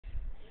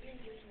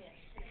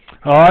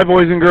Alright,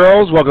 boys and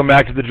girls, welcome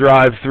back to the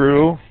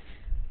drive-thru.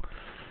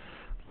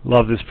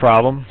 Love this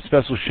problem.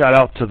 Special shout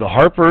out to the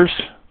Harpers,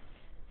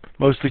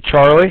 mostly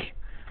Charlie,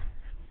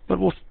 but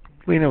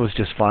Lena was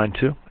just fine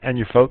too, and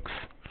your folks.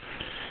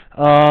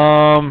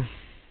 How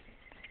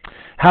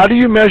do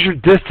you measure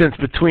distance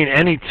between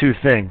any two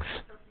things?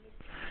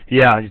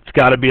 Yeah, it's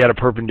got to be at a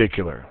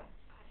perpendicular.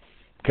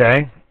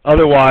 Okay?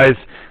 Otherwise,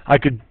 I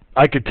could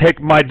take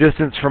my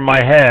distance from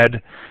my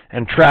head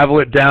and travel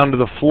it down to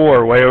the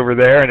floor way over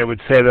there, and it would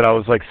say that I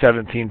was like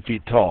 17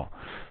 feet tall.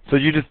 So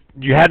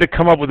you had to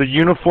come up with a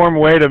uniform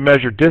way to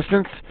measure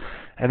distance,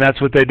 and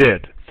that's what they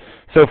did.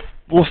 So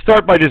we'll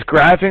start by just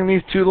graphing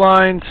these two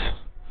lines.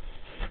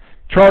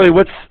 Charlie,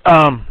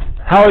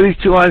 how are these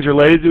two lines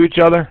related to each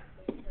other?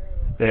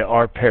 They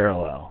are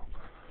parallel.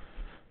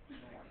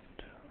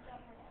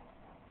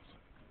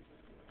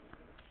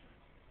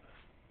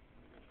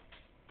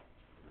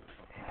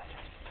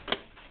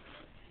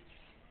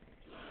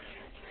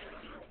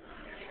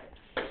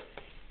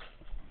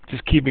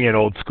 Just keeping it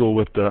old school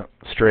with the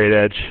straight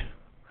edge.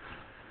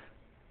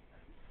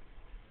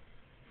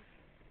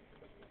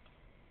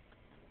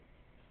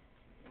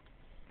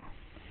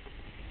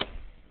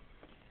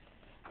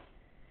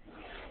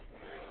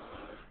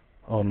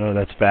 Oh no,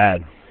 that's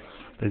bad.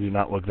 They do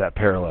not look that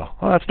parallel.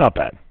 Oh, that's not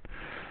bad.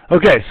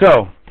 Okay,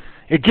 so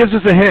it gives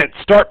us a hint.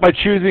 Start by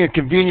choosing a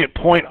convenient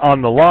point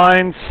on the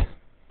lines.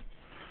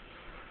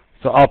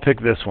 So I'll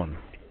pick this one.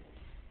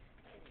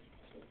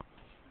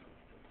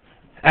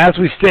 As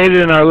we stated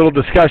in our little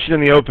discussion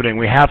in the opening,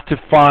 we have to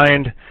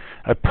find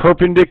a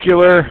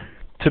perpendicular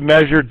to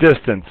measure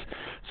distance.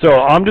 So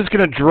I'm just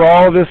going to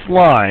draw this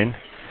line.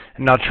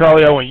 And now,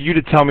 Charlie, I want you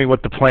to tell me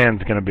what the plan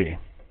is going to be.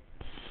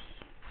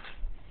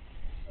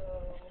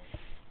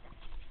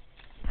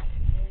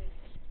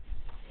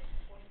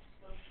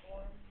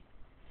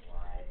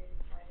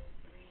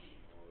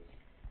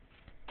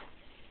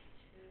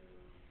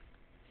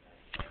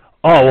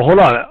 Oh, well, hold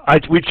on.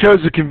 We chose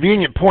a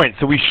convenient point,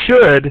 so we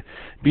should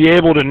be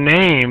able to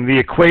name the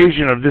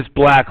equation of this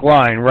black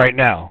line right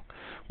now.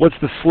 What's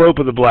the slope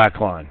of the black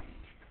line?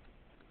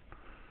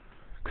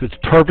 Because it's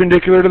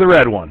perpendicular to the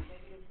red one.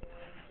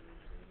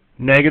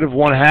 Negative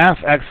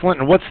 1/2. Excellent.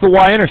 And what's the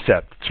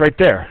y-intercept? It's right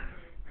there.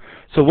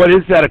 So what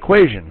is that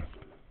equation?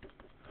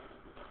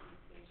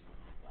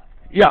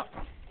 Yeah.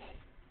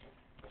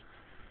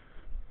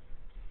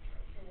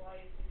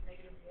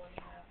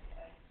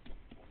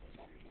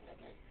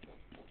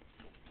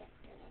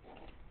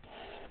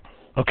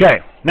 Okay,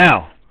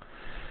 now,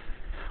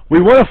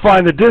 we want to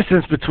find the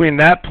distance between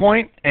that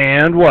point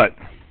and what?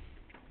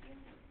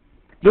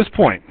 This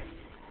point,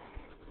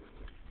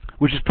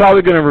 which is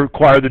probably going to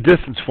require the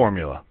distance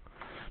formula.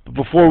 But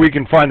before we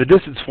can find the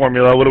distance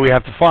formula, what do we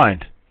have to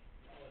find?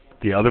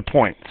 The other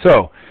point.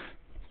 So,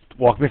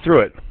 walk me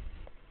through it.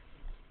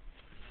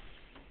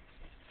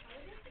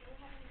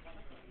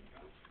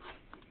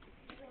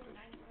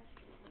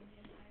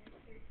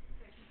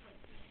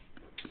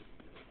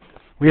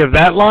 We have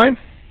that line.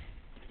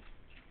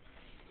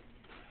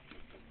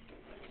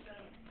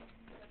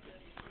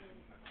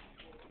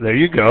 There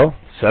you go.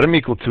 Set them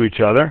equal to each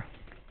other.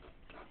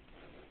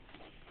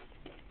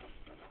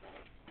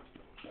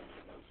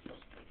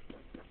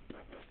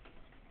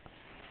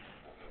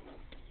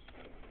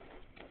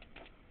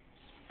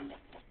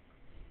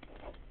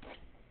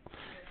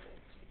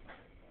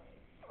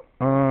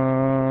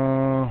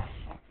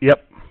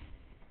 Yep.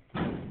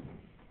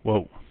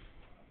 Whoa.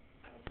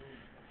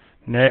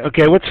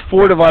 Okay, what's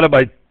 4 divided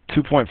by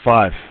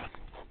 2.5?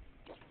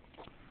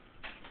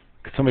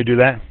 Could somebody do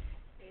that?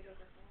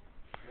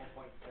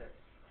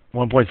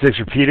 1.6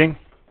 repeating?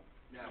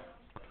 No.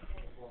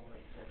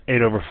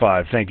 8 over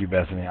 5. Thank you,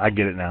 Bethany. I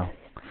get it now.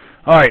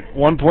 All right,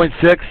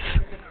 1.6.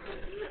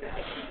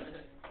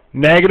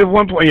 Negative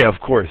 1. Yeah, of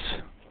course.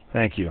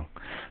 Thank you.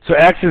 So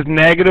x is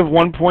negative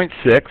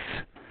 1.6,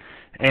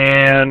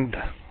 and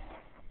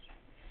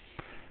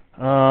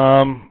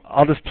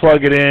I'll just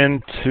plug it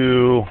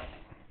into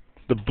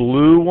the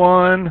blue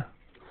one.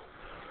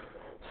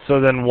 So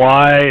then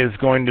y is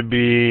going to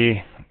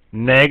be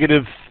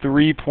negative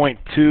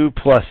 3.2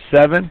 plus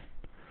 7.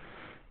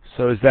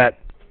 So is that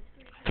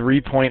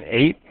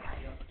 3.8?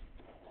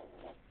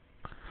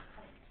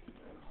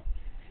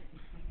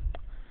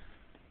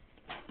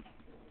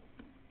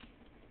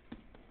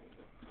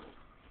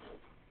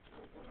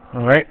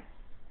 All right.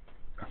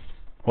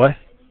 What?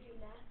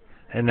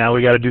 And now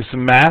we got to do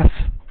some math.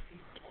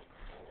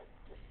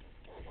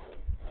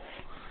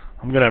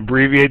 I'm going to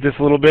abbreviate this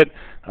a little bit.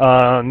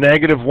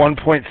 Negative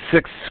 1.6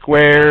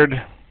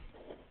 squared.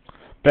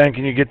 Ben,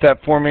 can you get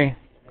that for me?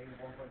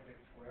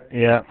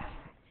 Yeah.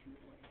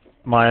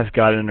 Maya's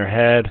got it in her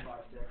head.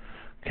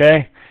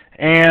 Okay.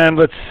 And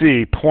let's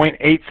see.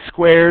 0.8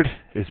 squared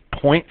is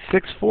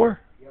 0.64?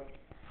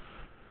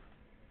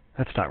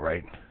 That's not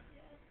right.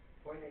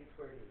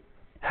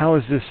 How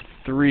is this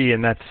 3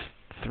 and that's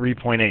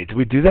 3.8? Did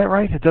we do that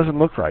right? It doesn't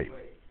look right.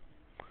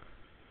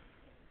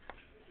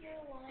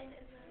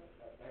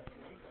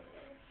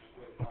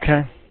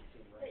 Okay.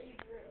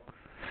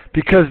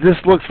 Because this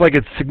looks like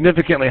it's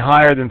significantly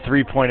higher than 3.8. So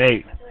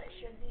it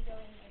should be going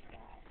like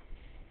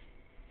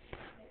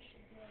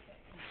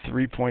that.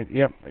 3 point,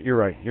 yep, you're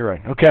right.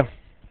 Okay.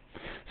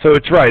 So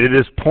it's right. It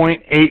is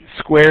 0.8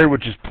 squared,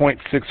 which is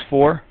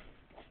 0.64.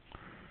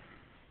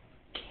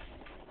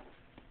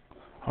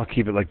 I'll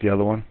keep it like the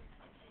other one.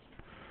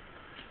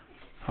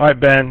 All right,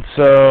 Ben.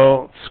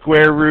 So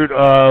square root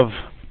of...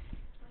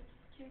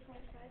 2.5.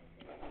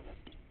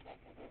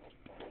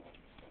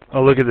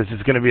 Oh, look at this.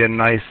 It's going to be a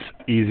nice,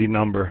 easy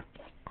number,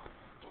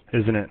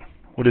 isn't it?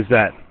 What is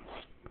that?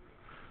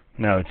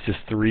 No, it's just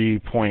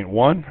 3.1,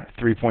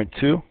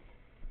 3.2.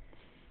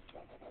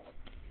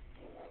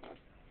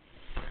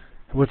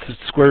 What's the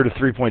square root of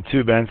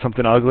 3.2, Ben?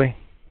 Something ugly?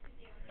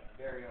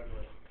 Very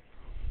ugly.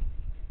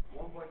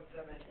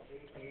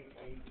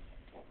 1.7888,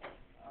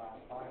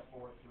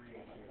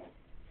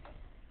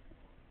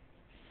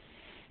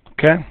 54382.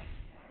 Okay.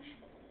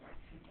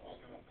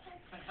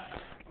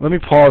 Let me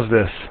pause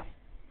this.